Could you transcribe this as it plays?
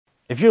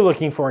If you're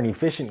looking for an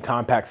efficient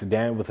compact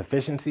sedan with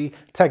efficiency,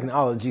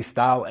 technology,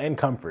 style, and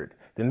comfort,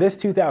 then this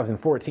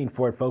 2014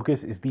 Ford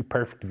Focus is the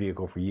perfect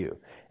vehicle for you.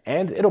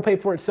 And it'll pay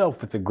for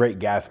itself with the great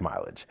gas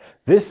mileage.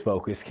 This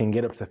Focus can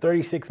get up to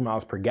 36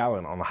 miles per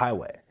gallon on the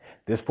highway.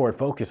 This Ford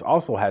Focus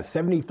also has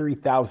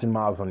 73,000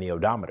 miles on the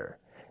odometer.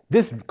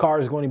 This car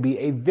is going to be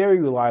a very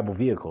reliable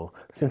vehicle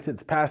since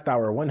it's passed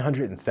our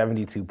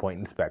 172-point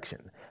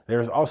inspection. There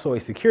is also a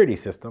security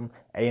system,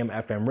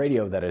 AM/FM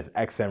radio that is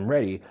XM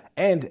ready,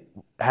 and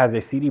has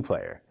a CD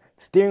player.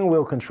 Steering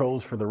wheel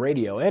controls for the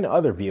radio and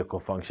other vehicle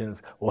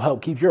functions will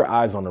help keep your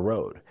eyes on the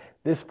road.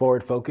 This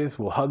Ford Focus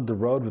will hug the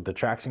road with the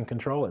traction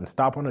control and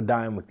stop on a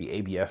dime with the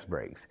ABS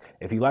brakes.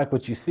 If you like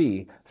what you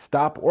see,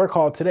 stop or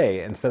call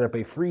today and set up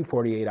a free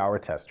 48-hour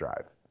test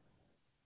drive.